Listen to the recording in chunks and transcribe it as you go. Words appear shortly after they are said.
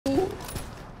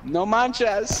No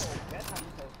manchas.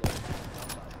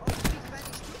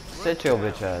 Sit your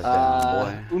bitch ass down,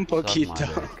 boy. Un Suck my poquito. dick.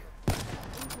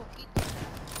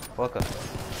 Fuck up.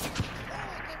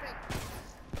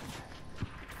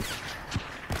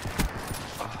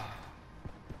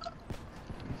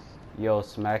 Yo,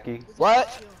 Smakey.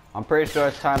 What? I'm pretty sure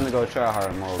it's time to go try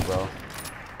hard mode, bro.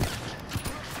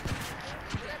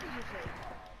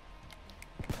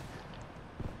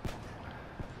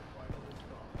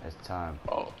 It's time.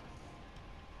 Oh.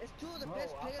 It's two of the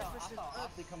best players versus us.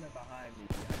 Coming behind me,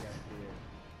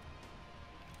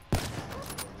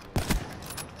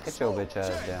 Get your bitch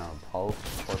ass down, Pope.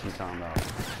 What you talking about?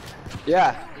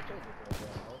 Yeah.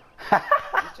 You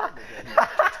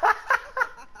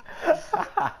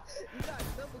got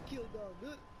double kill dog,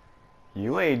 dude.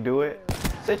 You ain't do it.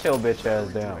 Sit your bitch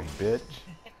ass down, bitch.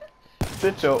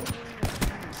 Sit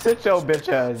your bitch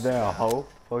ass down, ho.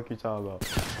 What you talking about?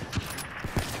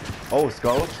 Oh,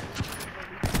 Skull.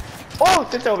 Oh,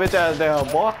 sit your bitch ass down,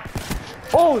 boy.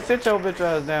 Oh, sit your bitch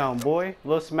ass down, boy.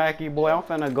 Little Smakey boy, I'm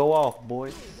finna go off,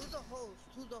 boy. Who's the host?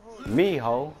 Who's the host? Me,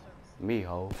 ho. Me,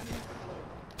 ho.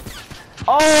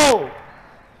 Oh!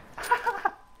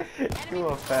 You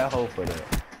a fat hoe for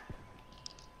that.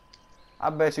 I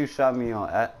bet you shot me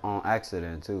on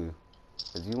accident too,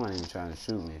 cause you weren't even trying to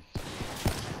shoot me.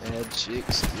 Bad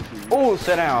chicks. Oh,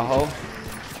 sit down, ho.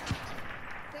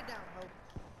 Sit down, ho.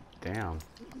 Damn.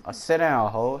 Sit down,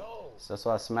 ho. That's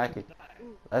why I smack it.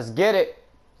 Let's get it.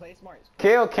 Play smart.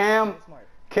 Kill Cam.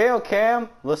 Kill Cam.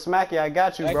 Lil Smacky, I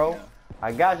got you, bro.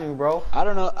 I got you, bro. I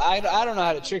don't know. I don't know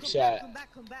how to trick shot. Come back,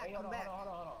 come back, come back.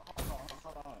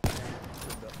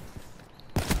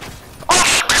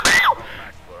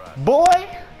 Boy,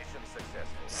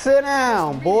 sit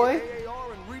down, boy.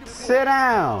 Sit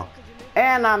down.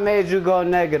 And I made you go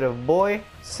negative, boy.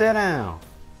 Sit down.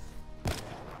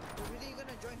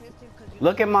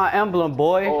 Look at my emblem,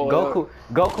 boy. Oh,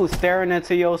 Goku staring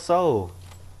into your soul.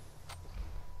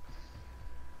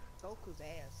 Goku's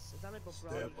ass. Is that like a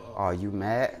Broly? Are you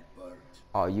mad?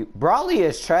 Are you? Brawly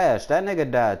is trash. That nigga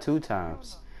died 2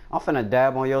 times. I'm finna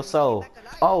dab on your soul.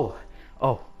 Oh,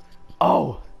 oh,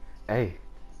 oh, hey,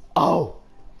 oh,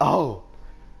 oh.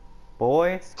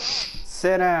 Boy,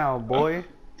 sit down, boy.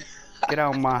 Get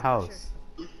out of my house.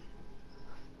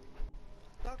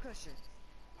 Dog crusher.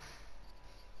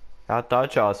 I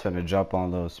thought y'all was finna jump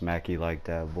on little Smacky like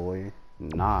that, boy.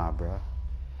 Nah, bro.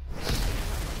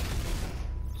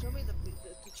 Show me the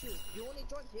truth. You only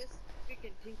joined his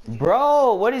freaking team.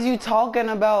 Bro, what is you talking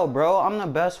about, bro? I'm the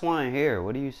best one here.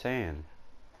 What are you saying?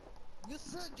 You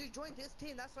said you joined his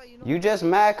team. That's why you know. You just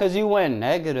mad cause you went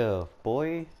negative,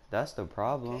 boy. That's the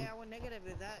problem. Yeah, I went negative.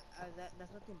 Is that's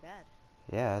nothing bad.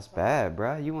 Yeah, that's bad,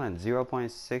 bro. You went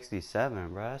 0.67,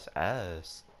 bro. That's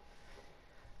ass.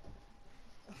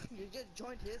 You just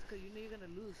joined his because you know you're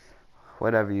gonna lose.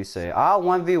 Whatever you say. I'll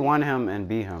 1v1 him and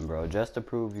beat him, bro, just to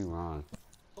prove you wrong.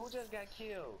 Who just got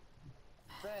killed?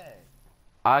 Fred.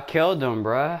 I killed him,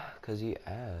 bruh, cause he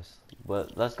asked.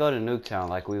 But let's go to Nuketown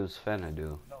like we was finna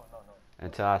do. No.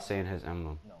 Until I seen his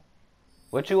emblem. No.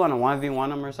 What, you wanna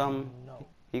 1v1 him or something? No.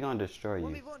 He gonna destroy you.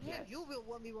 1v1 him. You will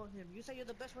 1v1 him. You say you're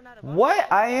the best one out of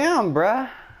What? I am, bruh.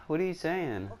 What are you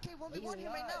saying? Okay, 1v1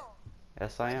 him right now.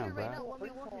 Yes, I am, Right now, bruh.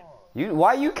 1v1 him.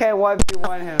 Why you can't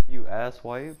 1v1 him, you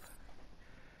asswipe?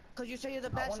 Cause you say you're the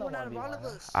best one out of all of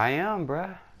us. I am,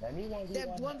 bruh. Let me 1v1. Then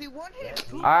 1v1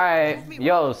 him. Alright,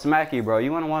 yo, Smacky, bro,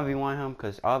 you wanna 1v1 him?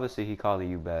 Cause obviously he calling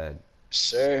you bad.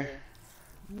 Sure.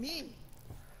 Me.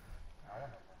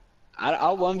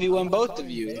 I'll 1v1 both of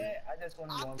you. I just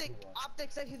want to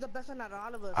Optic said he's the best one out of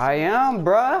all of us. I am,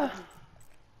 bruh.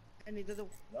 And he doesn't.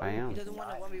 I am. He doesn't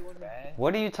want to 1v1 him.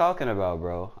 What are you talking about,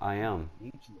 bro? I am.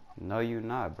 Beat you. No, you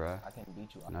not, bruh. I can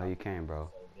beat you. No, you can't, bro.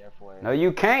 So therefore, No,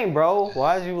 you can't, bro.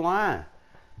 Why is you lying?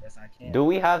 yes, I can. Do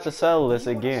we have to settle this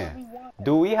again?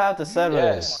 Do we have to settle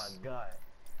Yes. this? Oh my god.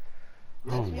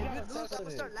 Oh If my. you lose, I'm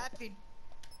gonna start laughing.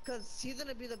 Cause he's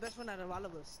gonna be the best one out of all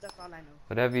of us. That's all I know.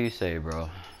 Whatever you say, bro.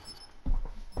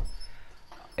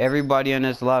 Everybody in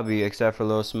this lobby except for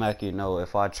Lil Smacky know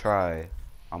if I try,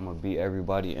 I'm gonna beat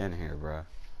everybody in here, bro.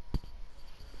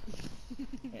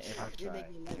 If I You're try.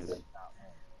 making me laugh.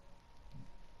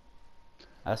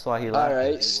 That's why he laughing.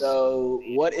 Alright, so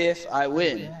what if I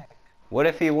win? What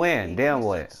if he win? Then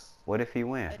what? What if he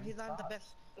win? And he's not the best.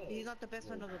 He's not the best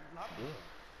one of the lobby.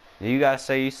 You guys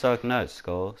say you suck nuts,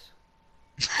 Skulls.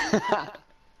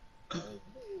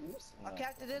 Okay,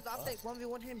 after this, I'll take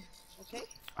 1v1 him. Okay?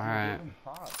 Alright.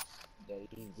 They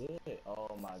good. Oh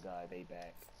my god, they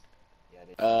back. Yeah,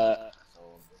 they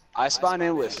I spawn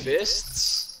in with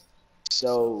fists,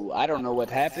 So I don't know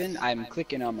what happened. I'm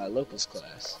clicking on my locals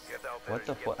class. What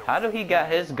the fuck? How do he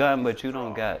got his gun but you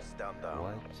don't got?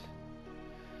 What?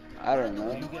 I don't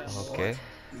know. Okay.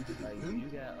 Like, you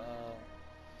got,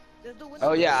 There's the window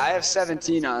Oh yeah, wars. I have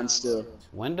 17 on still.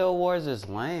 Window Wars is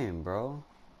lame, bro.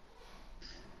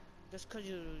 Just cause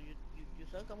you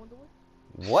suck, I wonder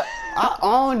what? What? I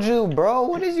owned you, bro.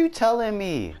 What is you telling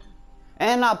me?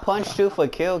 And I punched you for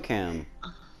kill cam. That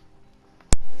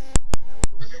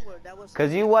was the window war. That was.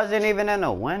 Cause you wasn't even in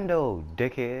a window,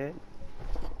 dickhead.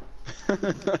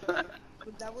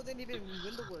 That wasn't even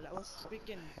window war. That was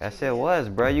freaking. Yes, it was,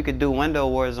 bro. You could do Window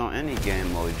Wars on any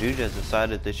game mode. You just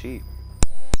decided to cheat.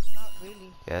 Not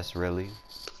really. Yes, really.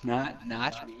 Not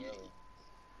me.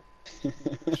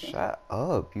 Shut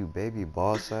up, you baby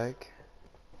ball sack.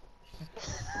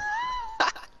 it's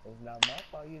not my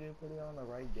fault you didn't put it on the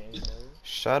right game mode.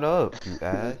 Shut up, you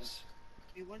ass.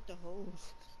 We weren't the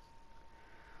host.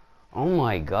 Oh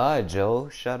my god, Joe.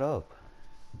 Shut up.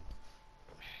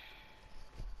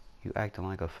 You acting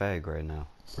like a fag right now.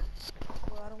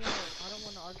 Well, I don't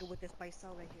wanna argue with this spice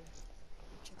out right here.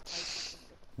 Check spice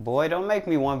out. Boy, don't make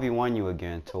me 1v1 you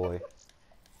again, toy.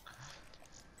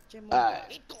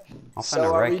 Alright. I'm finna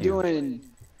So are wreck we you. doing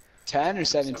 10 or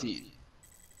 17?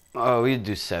 Oh, we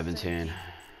do 17.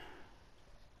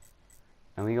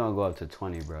 And we gonna go up to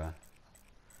 20, bruh.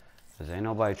 Cause ain't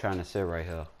nobody trying to sit right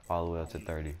here all the way up to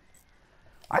 30.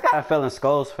 I got a feeling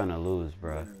Skull's finna lose,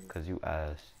 bruh. Cause you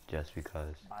asked just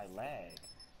because. I lag.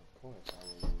 Of course I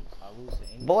will lose. I lose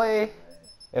to any. Boy,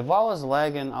 if I was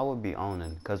lagging, I would be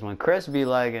owning. Cause when Chris be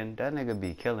lagging, that nigga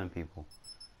be killing people.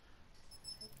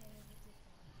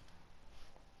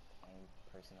 Same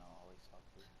person I always talk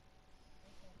to.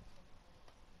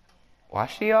 Why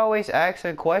she always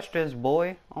asking questions,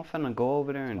 boy? I'm finna go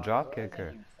over there and drop kick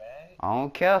her. You fag? I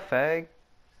don't care, fag.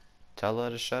 Tell her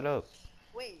to shut up.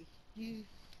 Wait, you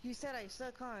said I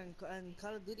suck, huh? In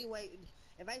Call of Duty, wait.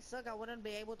 If I suck, I wouldn't be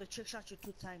able to trick shot you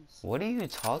 2 times. What are you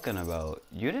talking about?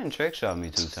 You didn't trick shot me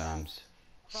 2 times.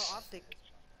 For optic.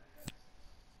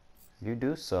 You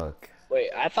do suck.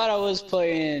 Wait, I thought I was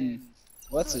playing.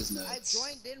 What's his I nuts?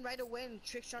 joined in right away and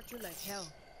trick shot you like hell.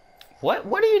 What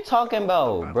are you talking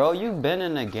about, bro? You've been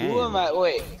in the game. Who am I?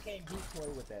 Wait. You can't beat Toy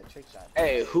with that trick shot.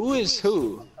 Hey, who is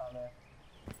who?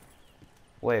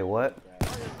 Wait, what?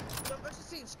 Oh, the versus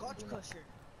seeing Scotch Crusher.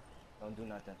 Don't do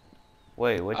nothing.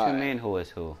 Wait, what you Alright. mean who is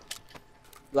who?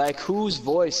 Like, whose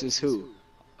voice is who?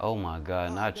 Oh my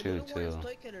god, not The you little one is too.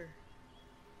 Toy Killer.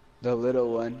 The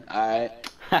little one. Alright.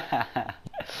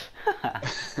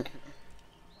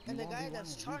 And the guy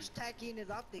that's charge tagging is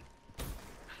optic.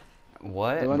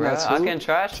 What, The one bro? that's I who? can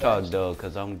trash talk though,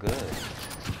 cause I'm good.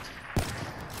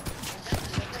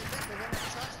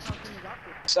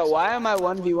 So why am I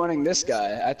 1v1ing this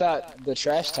guy? I thought the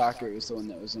trash talker was the one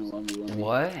that was in 1v1.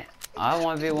 What? I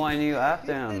 1v1 you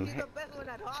after him. He's the best one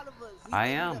out of all of us. I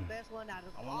He's am. the best one out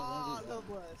of all of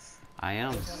us. I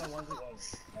am. That's right.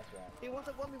 He wants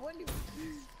to 1v1 you.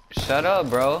 Shut up,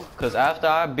 bro. Cause after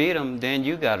I beat him, then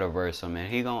you gotta verse him and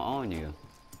he gonna own you.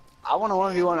 I want to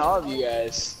 1v1 all of you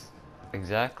guys.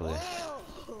 Exactly. Oh,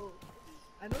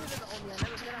 I know you're gonna own me. I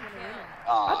never said I'm gonna win him.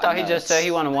 Aw, I thought he just said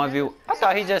he wanna 1v. I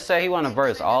thought he just said he wanna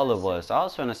verse all of us. I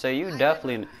was finna say you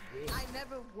definitely. I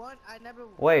never won. I never.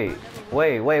 Wait.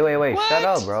 Shut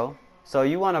up, bro. So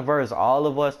you wanna verse all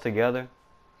of us together?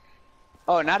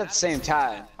 Oh, not at the same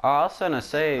time. Oh, I was finna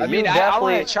say I you mean, I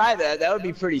definitely. want to try that. That would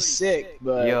be pretty sick,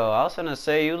 but... Yo, I was finna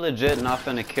say you legit not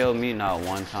finna kill me not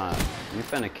one time. You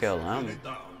finna kill him.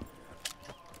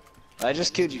 I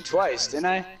just killed you twice, didn't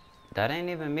I? That ain't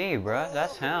even me, bruh.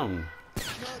 That's him. No,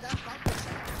 that's not the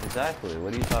trash. Exactly.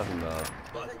 What are you talking about?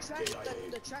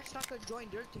 The trash talker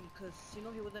joined your team because you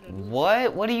know he wasn't a loser.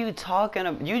 What? What are you talking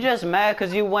about? You just mad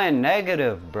because you went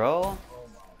negative, bro.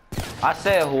 I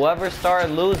said whoever started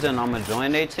losing, I'ma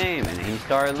join their team. And he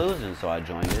started losing, so I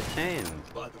joined his team.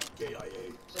 So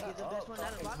he's the best one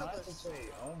out of all of us.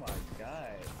 Oh my god.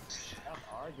 I'm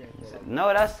arguing for that. No,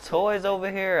 that's Toys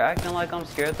over here acting like I'm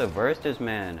scared to verse this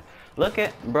man. Look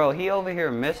at, bro, he over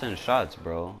here missing shots,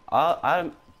 bro.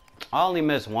 I only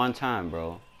missed one time,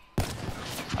 bro.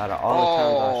 Out of all the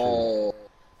times I shoot. Oh,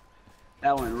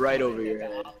 that went right over your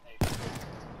head.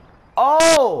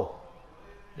 Oh!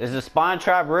 Is the spawn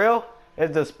trap real?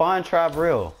 Is the spawn trap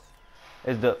real?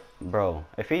 Is the, bro,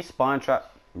 if he spawn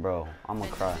trap, bro, I'ma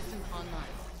cry.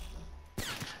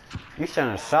 You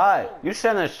shouldn't have shot. You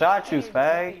shouldn't have shot, you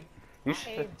fag. You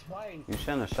shouldn't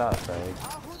have shot, fag.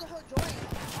 Oh, who the hell joined?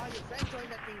 Oh, your friend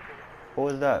joined that thing. Who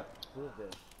is that? Who is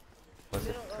this? What's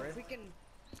it? Freaking.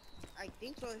 I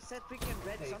think so. It said freaking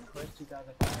red something. Chris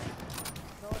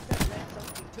 2005. No, it said red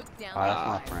something. Took down Oh, that's the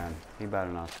my guy. friend. He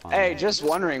better not spawn. Hey, just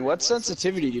wondering, what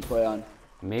sensitivity do you play on?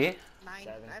 Me? 9.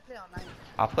 Seven. I play on 9.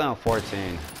 I play on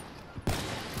 14.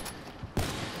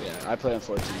 Yeah, I play on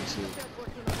 14 too. I play on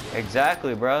 14 on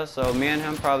Exactly, bro. So me and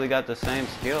him probably got the same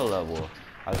skill level.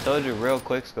 I told you real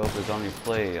quickscope is only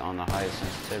played on the highest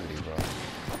sensitivity, bro.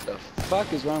 What the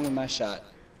fuck is wrong with my shot?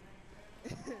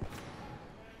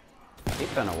 He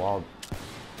finna wall.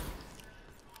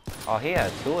 Oh, he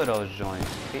had 2 of those joints.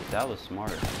 That was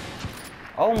smart.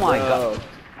 Oh my Bro. god.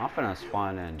 I'm finna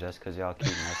spawn in just cause y'all keep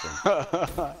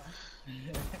missing.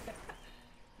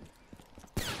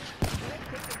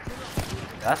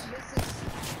 That's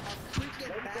Because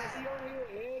he over here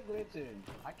egg glitching.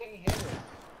 I can't hit him.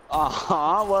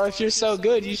 Aw, well if you're so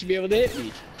good, you should be able to hit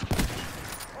me.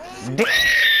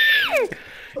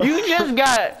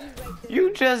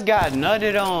 You just got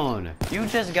nutted on. You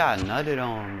just got nutted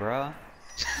on, bro.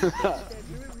 You're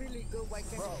really good. Why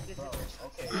can't you Bro,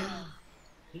 okay.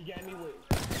 He got me with.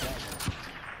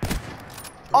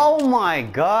 Oh my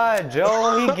god,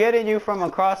 Joe, he getting you from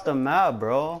across the map,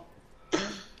 bro.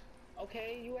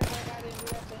 Okay, you act like I didn't do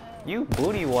that to him. You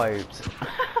booty wipes.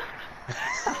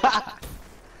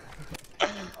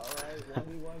 Alright,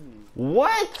 1v1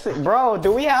 What? Bro,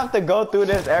 do we have to go through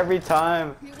this every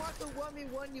time? He wants to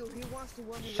 1v1 you. He wants to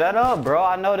 1v1 Shut up, bro.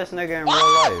 I know this nigga in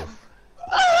real life.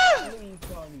 I knew you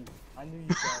saw me. I knew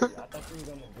you saw me. I thought you was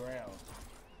on the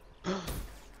ground.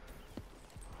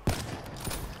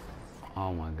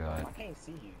 Oh my god. I can't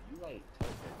see you. You like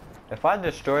tilted. If I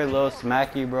destroy Lil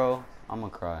Smakey, bro, I'ma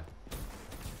cry.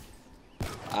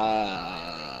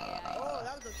 Oh,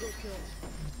 that was a good kill.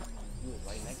 You was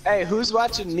right next Hey, who's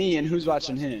watching me and who's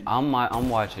watching him? I'm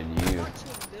watching you. Watching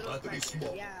little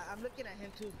Smakey. Yeah, I'm looking at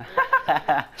him too.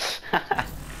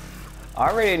 I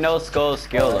already know Skull's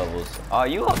skill levels. Oh,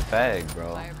 you a fag,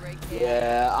 bro. Fire break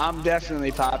Yeah, I'm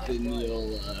definitely popping the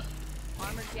old,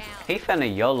 Armor down. He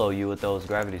finna YOLO you with those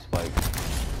gravity spikes.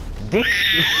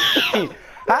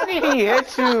 How did he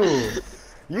hit you?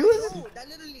 You was... Bro, that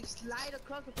literally slide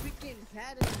across the freaking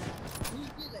pad and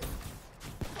like,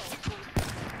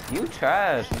 You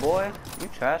trash, boy. You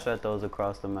trash at those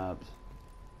across the maps.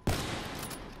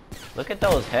 Look at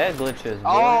those head glitches, boy.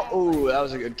 Oh, ooh, that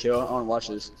was a good kill. I wanna watch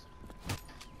this.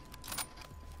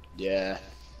 Yeah.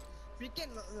 freaking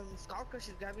Skull Crush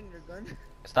is grabbing your gun.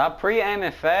 Stop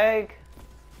pre-aiming, fag.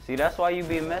 See, that's why you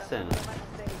be missing.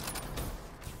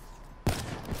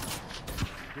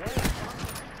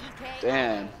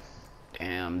 Damn.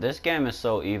 Damn, this game is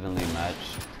so evenly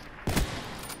matched.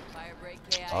 Fire break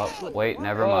KIA. Oh, wait,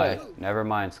 never mind. Never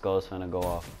mind, Skull's finna go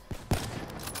off.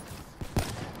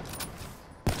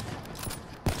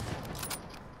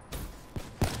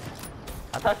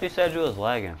 I thought you said you was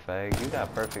lagging, fag. You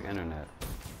got perfect internet.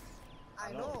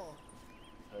 I know.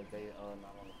 Cause they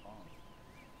not on the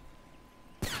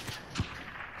phone.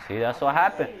 See, that's what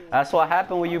happened. That's what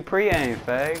happened when you pre-aim,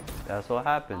 fag. That's what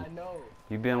happened. I know.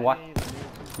 You've been I didn't even need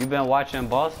to. You've been watching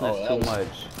Bossness Oh, that too was-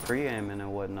 much, pre-aiming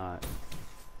and whatnot.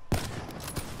 What is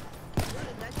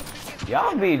that? Just freaking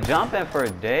Y'all be jumping for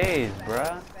days,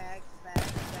 bruh. bag.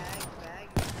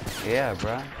 Yeah,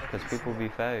 bruh. Cause people be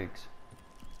fags.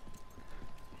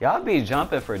 Y'all be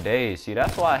jumping for days. See,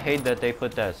 that's why I hate that they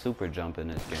put that super jump in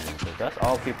this game. Cause that's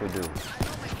all people do. I know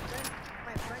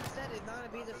my friend said it's not gonna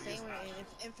be the same in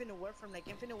Infinite Warfare. Like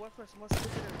Infinite Warfare is more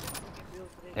stupider than freaking real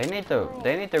today.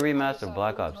 They need to remaster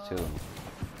Black Ops 2. I know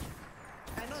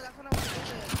that's what I want to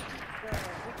get the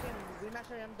freaking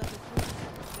remaster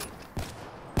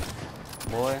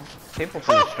MW2. Boy, people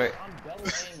finna straight. I'm double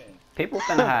aiming. People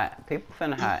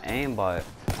finna have aimbot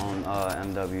on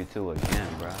MW2 again,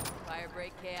 bruh. Fire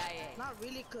break KIA. Not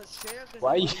really, cause Share is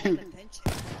Why not you- paying attention.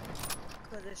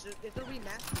 Cause it's a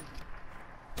remaster.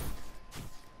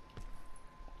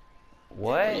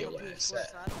 What? Yeah, what is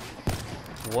that?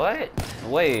 What?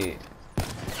 Wait.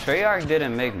 Treyarch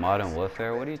didn't make Modern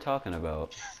Warfare? What are you talking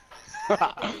about?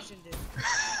 Activision did.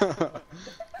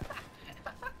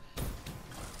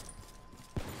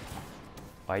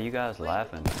 Why you guys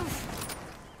laughing?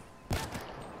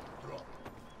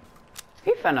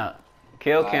 He finna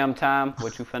kill cam time.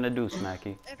 What you finna do,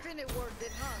 Smakey? Infinite Ward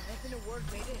did, huh? Infinite Ward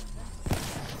made it.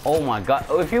 Oh my god.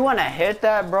 Oh, if you wanna hit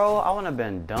that, bro, I wanna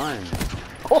been done.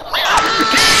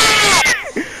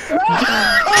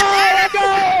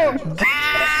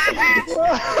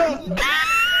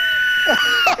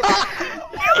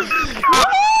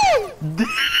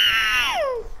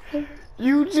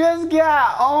 You just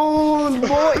got owned,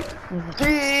 boy.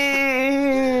 Dang.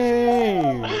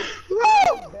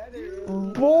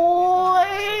 Boy.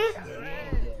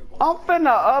 I'm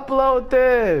finna upload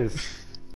this.